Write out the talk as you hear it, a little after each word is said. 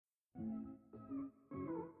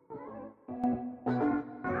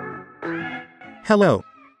Hello.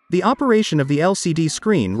 The operation of the LCD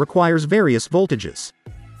screen requires various voltages.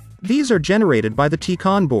 These are generated by the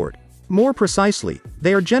Tcon board. More precisely,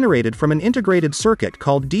 they are generated from an integrated circuit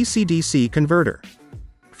called DC-DC converter.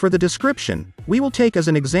 For the description, we will take as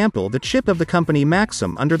an example the chip of the company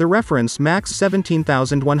Maxim under the reference MAX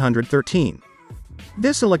 17113.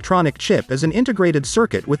 This electronic chip is an integrated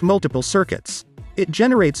circuit with multiple circuits. It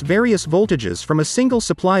generates various voltages from a single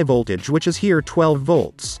supply voltage, which is here 12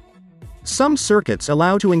 volts. Some circuits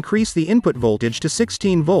allow to increase the input voltage to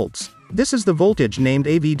 16 volts, this is the voltage named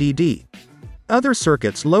AVDD. Other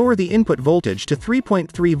circuits lower the input voltage to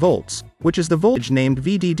 3.3 volts, which is the voltage named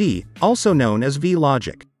VDD, also known as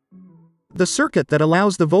V-logic. The circuit that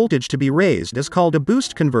allows the voltage to be raised is called a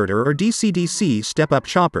boost converter or DC-DC step-up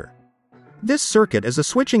chopper. This circuit is a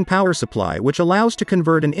switching power supply which allows to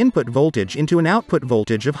convert an input voltage into an output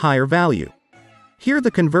voltage of higher value. Here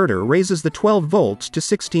the converter raises the 12 volts to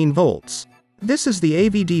 16 volts. This is the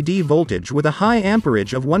AVDD voltage with a high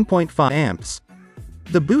amperage of 1.5 amps.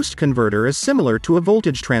 The boost converter is similar to a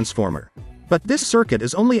voltage transformer. But this circuit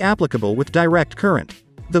is only applicable with direct current.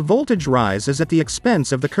 The voltage rise is at the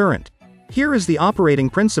expense of the current. Here is the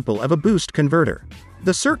operating principle of a boost converter.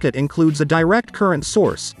 The circuit includes a direct current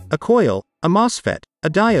source, a coil, a MOSFET, a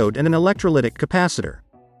diode and an electrolytic capacitor.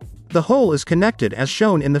 The whole is connected as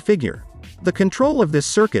shown in the figure. The control of this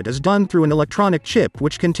circuit is done through an electronic chip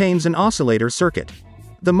which contains an oscillator circuit.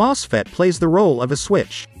 The MOSFET plays the role of a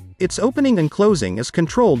switch. Its opening and closing is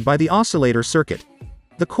controlled by the oscillator circuit.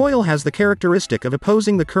 The coil has the characteristic of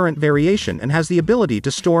opposing the current variation and has the ability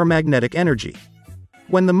to store magnetic energy.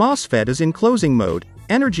 When the MOSFET is in closing mode,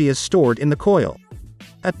 energy is stored in the coil.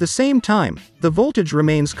 At the same time, the voltage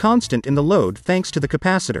remains constant in the load thanks to the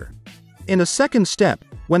capacitor. In a second step,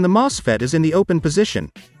 when the MOSFET is in the open position,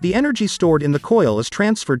 the energy stored in the coil is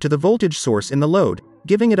transferred to the voltage source in the load,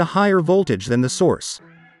 giving it a higher voltage than the source.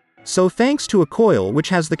 So thanks to a coil which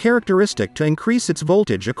has the characteristic to increase its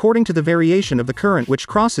voltage according to the variation of the current which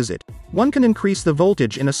crosses it, one can increase the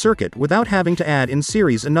voltage in a circuit without having to add in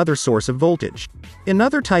series another source of voltage.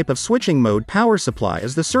 Another type of switching mode power supply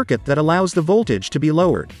is the circuit that allows the voltage to be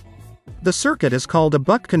lowered. The circuit is called a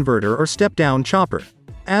buck converter or step-down chopper.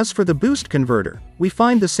 As for the boost converter, we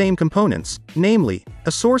find the same components, namely,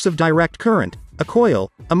 a source of direct current, a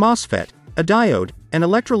coil, a MOSFET, a diode, an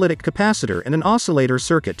electrolytic capacitor and an oscillator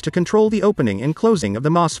circuit to control the opening and closing of the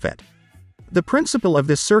MOSFET. The principle of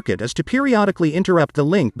this circuit is to periodically interrupt the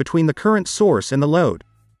link between the current source and the load.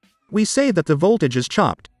 We say that the voltage is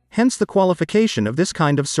chopped, hence the qualification of this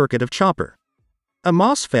kind of circuit of chopper. A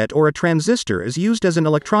MOSFET or a transistor is used as an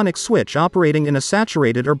electronic switch operating in a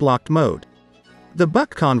saturated or blocked mode. The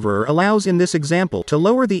buck converter allows in this example to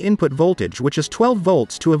lower the input voltage which is 12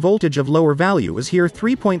 volts to a voltage of lower value is here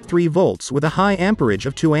 3.3 volts with a high amperage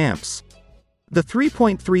of 2 amps. The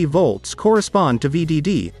 3.3 volts correspond to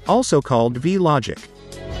VDD, also called V-logic.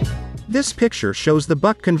 This picture shows the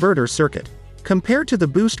buck converter circuit. Compared to the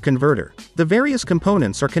boost converter, the various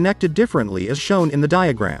components are connected differently as shown in the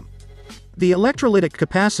diagram. The electrolytic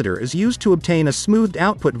capacitor is used to obtain a smoothed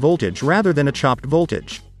output voltage rather than a chopped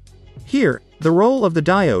voltage. Here, the role of the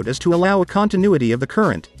diode is to allow a continuity of the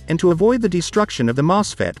current, and to avoid the destruction of the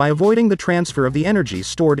MOSFET by avoiding the transfer of the energy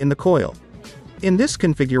stored in the coil. In this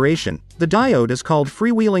configuration, the diode is called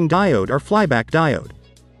freewheeling diode or flyback diode.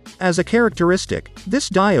 As a characteristic, this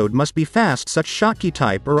diode must be fast such Schottky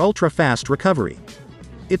type or ultra-fast recovery.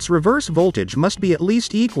 Its reverse voltage must be at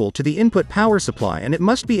least equal to the input power supply and it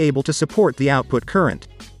must be able to support the output current.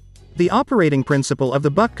 The operating principle of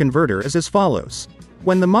the buck converter is as follows.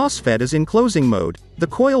 When the MOSFET is in closing mode, the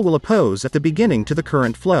coil will oppose at the beginning to the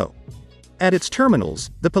current flow. At its terminals,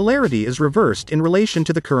 the polarity is reversed in relation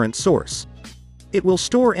to the current source. It will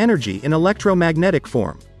store energy in electromagnetic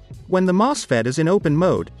form. When the MOSFET is in open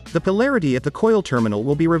mode, the polarity at the coil terminal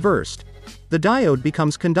will be reversed. The diode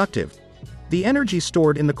becomes conductive. The energy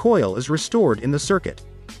stored in the coil is restored in the circuit.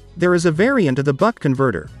 There is a variant of the buck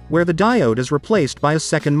converter, where the diode is replaced by a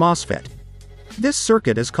second MOSFET. This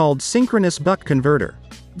circuit is called synchronous buck converter.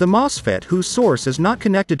 The MOSFET whose source is not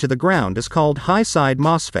connected to the ground is called high-side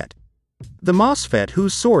MOSFET. The MOSFET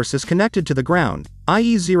whose source is connected to the ground,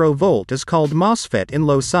 i.e. 0 volt, is called MOSFET in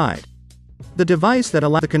low side. The device that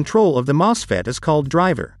allows the control of the MOSFET is called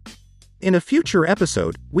driver. In a future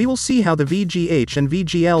episode, we will see how the VGH and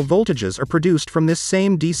VGL voltages are produced from this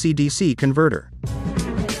same DC-DC converter.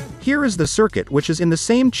 Here is the circuit which is in the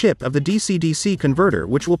same chip of the DC-DC converter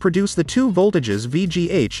which will produce the two voltages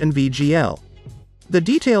VGH and VGL. The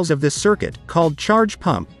details of this circuit, called charge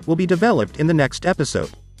pump, will be developed in the next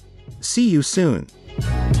episode. See you soon.